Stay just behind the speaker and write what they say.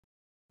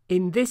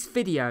In this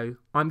video,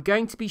 I'm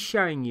going to be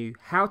showing you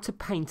how to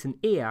paint an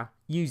ear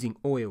using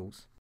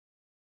oils.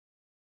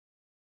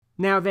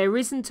 Now, there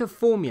isn't a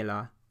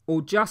formula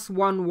or just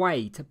one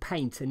way to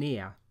paint an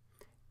ear.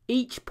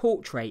 Each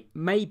portrait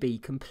may be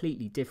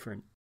completely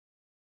different.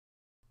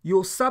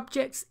 Your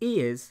subject's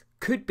ears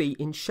could be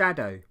in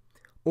shadow,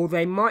 or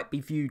they might be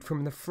viewed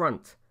from the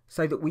front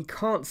so that we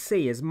can't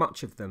see as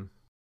much of them.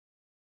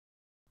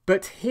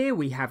 But here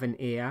we have an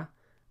ear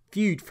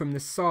viewed from the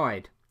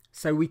side,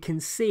 so we can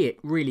see it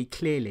really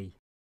clearly.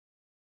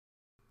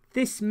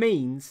 This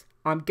means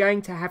I'm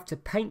going to have to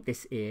paint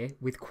this ear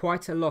with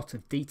quite a lot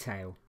of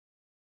detail.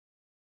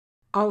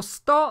 I'll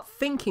start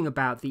thinking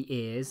about the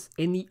ears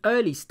in the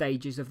early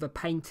stages of the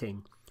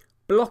painting,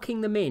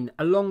 blocking them in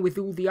along with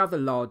all the other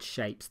large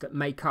shapes that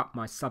make up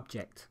my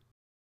subject.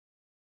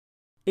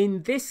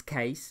 In this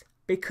case,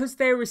 because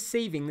they're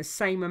receiving the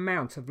same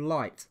amount of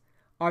light,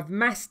 I've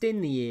masked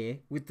in the ear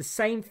with the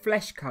same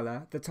flesh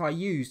colour that I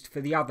used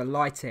for the other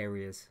light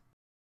areas.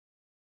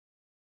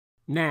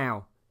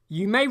 Now,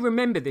 you may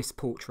remember this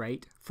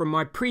portrait from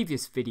my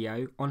previous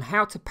video on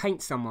how to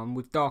paint someone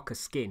with darker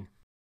skin.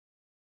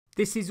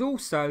 This is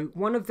also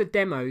one of the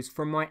demos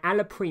from my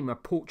Alla Prima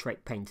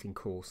portrait painting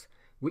course,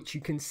 which you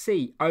can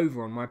see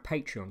over on my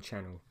Patreon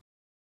channel.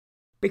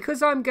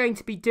 Because I'm going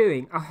to be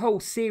doing a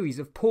whole series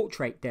of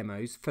portrait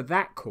demos for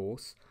that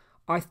course,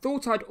 I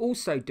thought I'd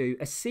also do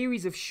a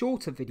series of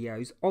shorter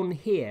videos on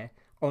here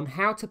on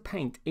how to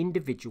paint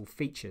individual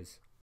features.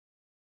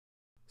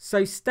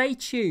 So stay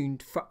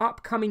tuned for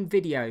upcoming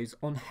videos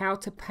on how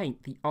to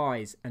paint the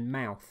eyes and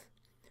mouth.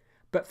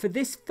 But for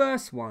this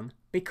first one,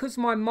 because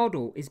my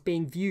model is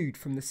being viewed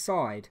from the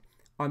side,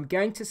 I'm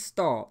going to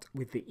start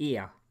with the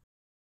ear.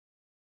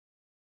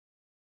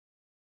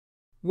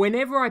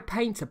 Whenever I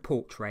paint a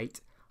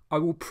portrait, I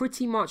will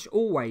pretty much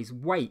always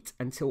wait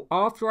until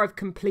after I've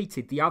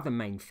completed the other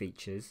main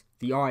features,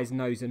 the eyes,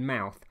 nose and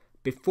mouth,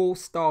 before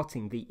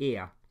starting the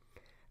ear.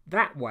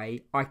 That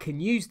way I can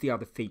use the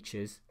other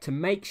features to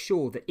make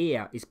sure the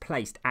ear is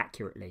placed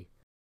accurately.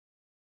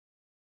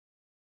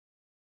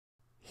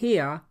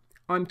 Here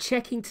I'm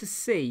checking to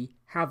see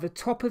how the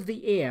top of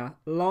the ear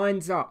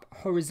lines up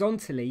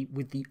horizontally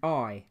with the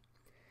eye.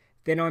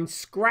 Then I'm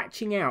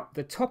scratching out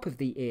the top of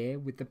the ear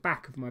with the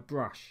back of my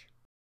brush.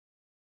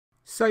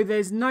 So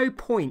there's no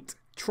point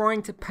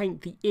trying to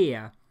paint the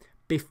ear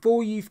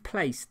before you've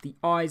placed the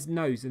eyes,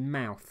 nose and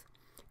mouth,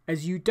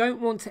 as you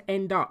don't want to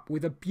end up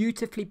with a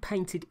beautifully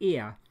painted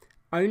ear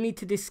only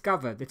to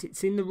discover that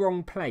it's in the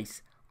wrong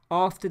place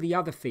after the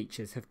other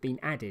features have been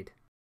added.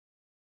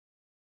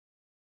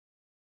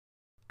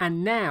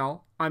 And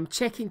now I'm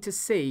checking to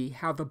see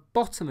how the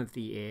bottom of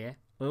the ear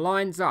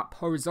lines up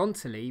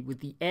horizontally with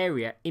the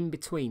area in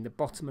between the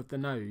bottom of the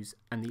nose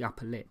and the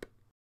upper lip.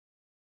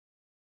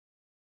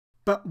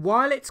 But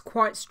while it's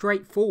quite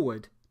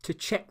straightforward to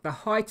check the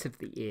height of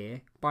the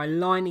ear by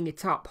lining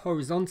it up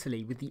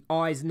horizontally with the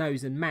eyes,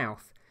 nose and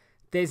mouth,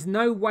 there's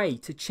no way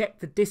to check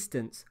the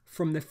distance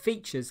from the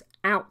features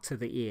out to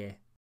the ear.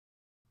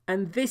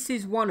 And this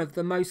is one of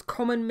the most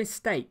common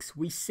mistakes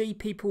we see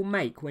people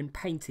make when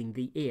painting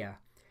the ear.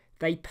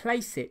 They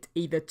place it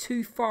either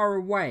too far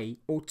away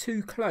or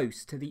too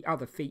close to the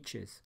other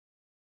features.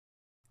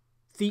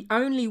 The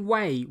only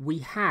way we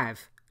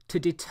have to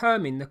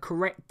determine the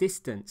correct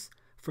distance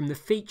from the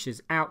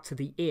features out to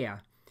the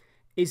ear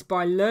is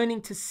by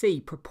learning to see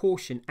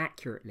proportion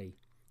accurately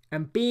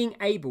and being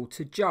able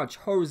to judge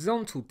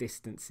horizontal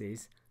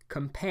distances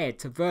compared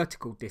to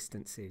vertical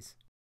distances.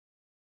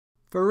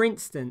 For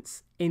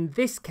instance, in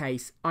this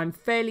case, I'm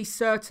fairly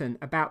certain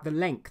about the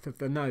length of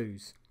the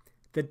nose,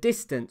 the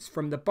distance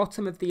from the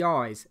bottom of the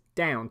eyes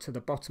down to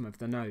the bottom of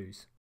the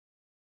nose.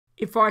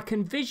 If I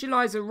can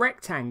visualize a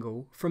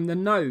rectangle from the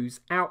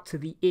nose out to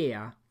the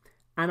ear,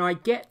 and I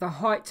get the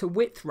height to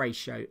width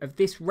ratio of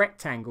this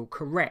rectangle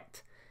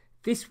correct,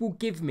 this will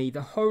give me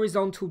the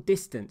horizontal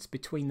distance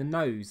between the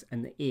nose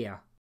and the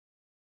ear.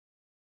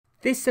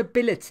 This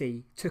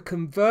ability to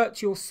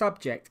convert your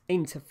subject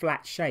into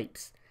flat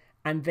shapes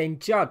and then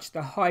judge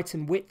the height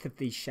and width of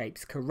these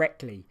shapes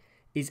correctly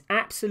is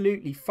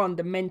absolutely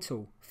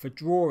fundamental for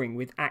drawing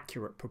with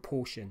accurate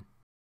proportion.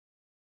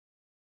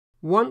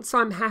 Once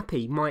I'm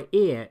happy my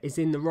ear is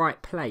in the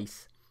right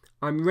place,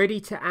 I'm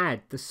ready to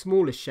add the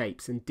smaller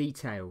shapes and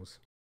details.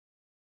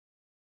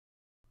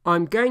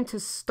 I'm going to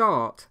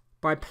start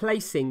by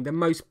placing the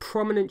most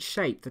prominent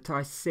shape that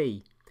I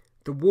see,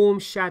 the warm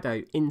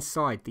shadow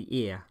inside the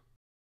ear.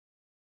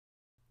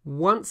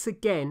 Once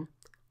again,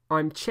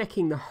 I'm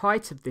checking the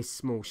height of this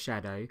small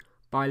shadow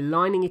by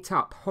lining it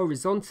up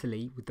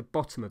horizontally with the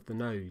bottom of the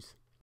nose.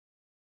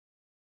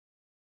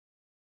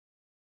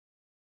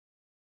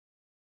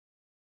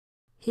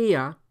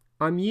 Here,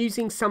 I'm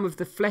using some of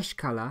the flesh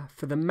colour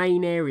for the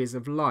main areas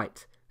of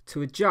light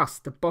to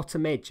adjust the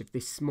bottom edge of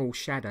this small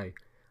shadow,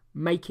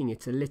 making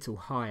it a little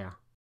higher.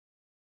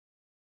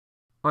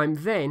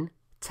 I'm then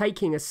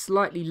taking a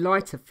slightly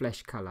lighter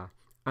flesh colour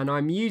and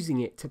I'm using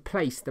it to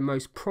place the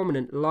most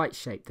prominent light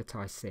shape that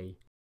I see.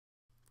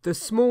 The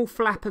small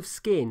flap of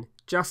skin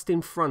just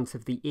in front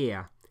of the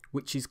ear,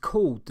 which is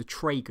called the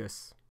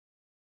tragus.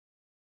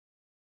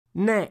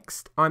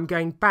 Next, I'm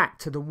going back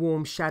to the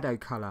warm shadow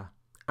colour,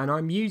 and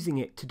I'm using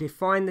it to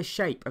define the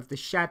shape of the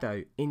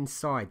shadow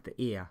inside the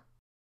ear.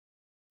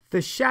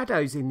 The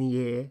shadows in the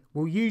ear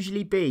will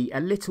usually be a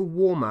little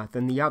warmer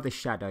than the other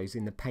shadows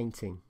in the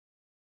painting.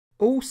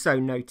 Also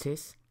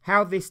notice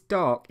how this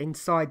dark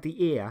inside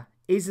the ear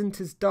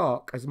isn't as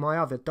dark as my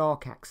other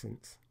dark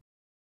accents.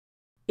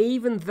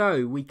 Even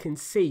though we can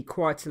see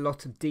quite a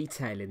lot of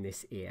detail in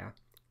this ear,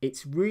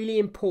 it's really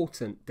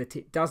important that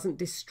it doesn't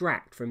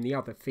distract from the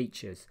other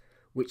features,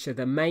 which are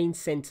the main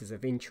centres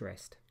of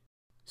interest.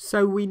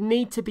 So we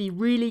need to be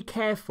really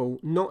careful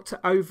not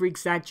to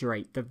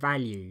over-exaggerate the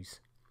values.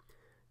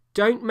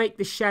 Don't make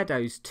the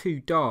shadows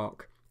too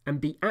dark, and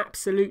be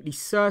absolutely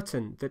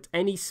certain that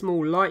any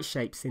small light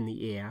shapes in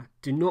the ear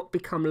do not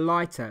become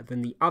lighter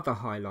than the other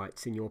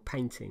highlights in your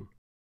painting.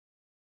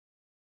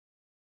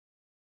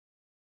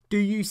 Do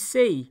you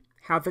see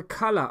how the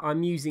colour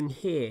I'm using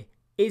here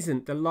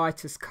isn't the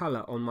lightest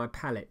colour on my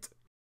palette?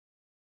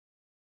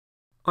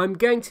 I'm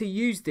going to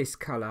use this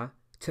colour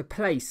to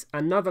place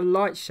another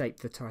light shape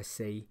that I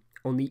see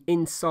on the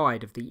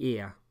inside of the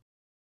ear.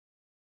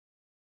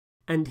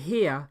 And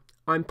here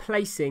I'm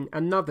placing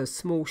another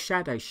small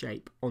shadow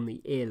shape on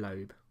the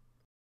earlobe.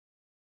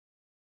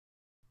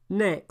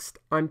 Next,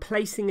 I'm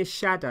placing a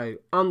shadow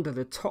under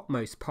the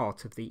topmost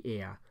part of the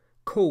ear,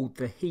 called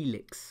the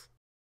helix.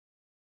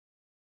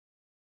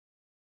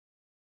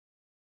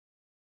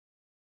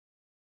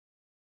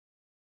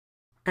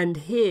 And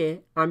here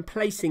I'm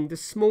placing the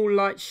small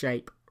light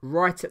shape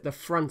right at the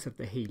front of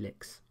the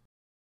helix.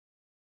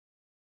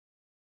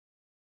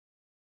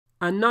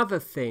 Another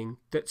thing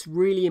that's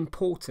really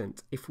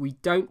important if we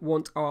don't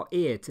want our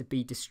ear to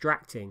be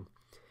distracting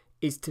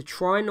is to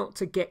try not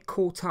to get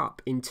caught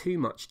up in too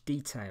much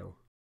detail.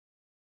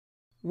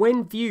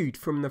 When viewed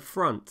from the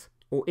front,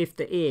 or if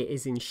the ear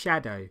is in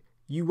shadow,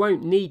 you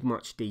won't need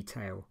much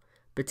detail,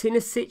 but in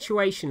a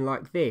situation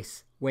like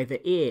this, where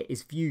the ear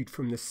is viewed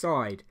from the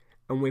side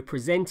and we're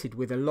presented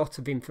with a lot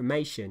of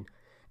information,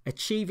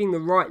 achieving the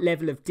right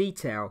level of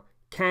detail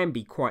can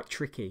be quite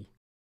tricky.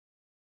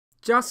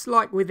 Just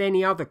like with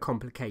any other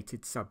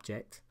complicated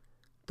subject,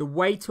 the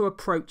way to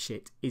approach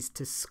it is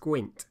to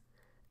squint,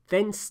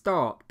 then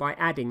start by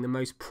adding the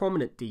most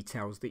prominent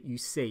details that you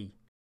see.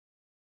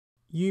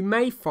 You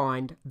may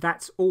find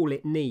that's all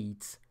it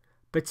needs,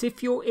 but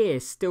if your ear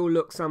still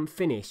looks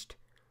unfinished,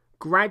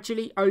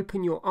 gradually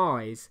open your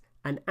eyes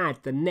and add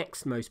the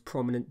next most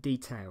prominent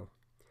detail.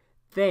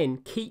 Then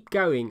keep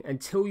going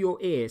until your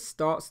ear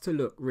starts to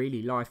look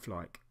really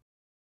lifelike.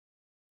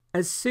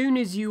 As soon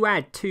as you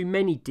add too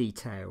many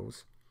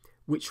details,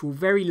 which will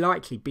very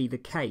likely be the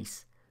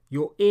case,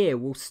 your ear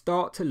will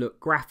start to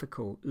look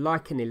graphical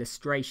like an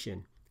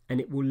illustration, and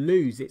it will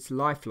lose its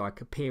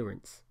lifelike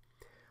appearance.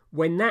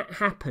 When that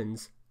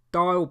happens,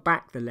 dial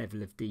back the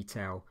level of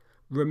detail,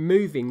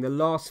 removing the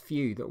last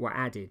few that were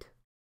added.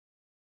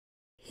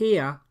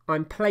 Here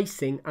I'm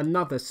placing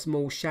another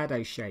small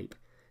shadow shape,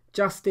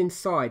 just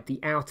inside the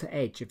outer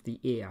edge of the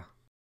ear.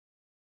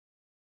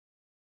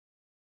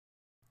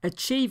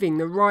 Achieving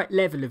the right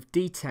level of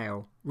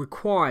detail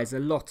requires a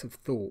lot of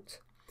thought,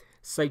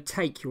 so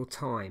take your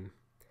time.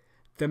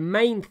 The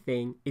main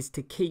thing is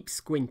to keep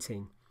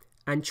squinting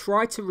and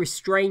try to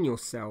restrain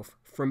yourself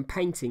from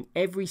painting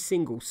every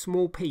single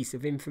small piece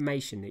of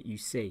information that you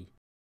see.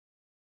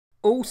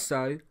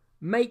 Also,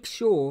 make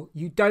sure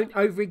you don't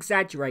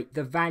over-exaggerate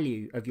the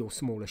value of your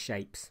smaller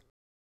shapes.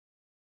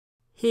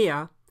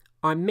 Here,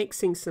 I'm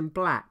mixing some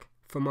black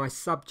for my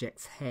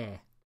subject's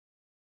hair.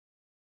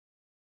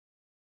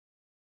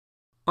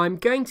 I'm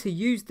going to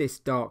use this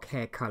dark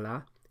hair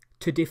colour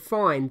to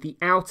define the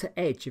outer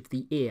edge of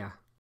the ear.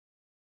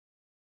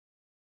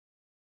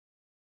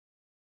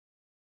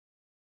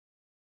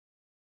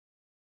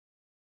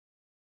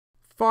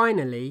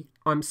 Finally,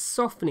 I'm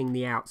softening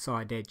the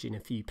outside edge in a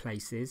few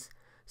places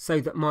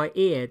so that my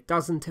ear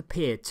doesn't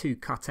appear too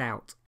cut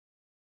out.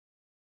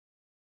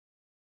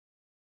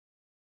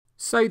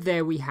 So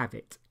there we have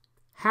it,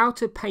 how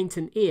to paint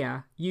an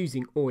ear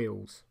using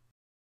oils.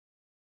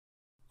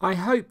 I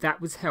hope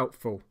that was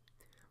helpful.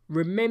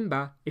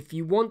 Remember, if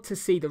you want to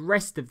see the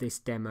rest of this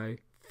demo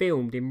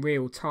filmed in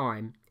real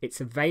time,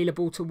 it's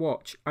available to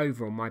watch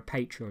over on my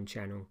Patreon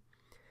channel.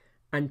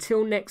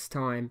 Until next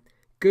time,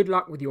 good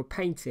luck with your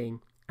painting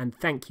and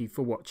thank you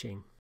for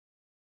watching.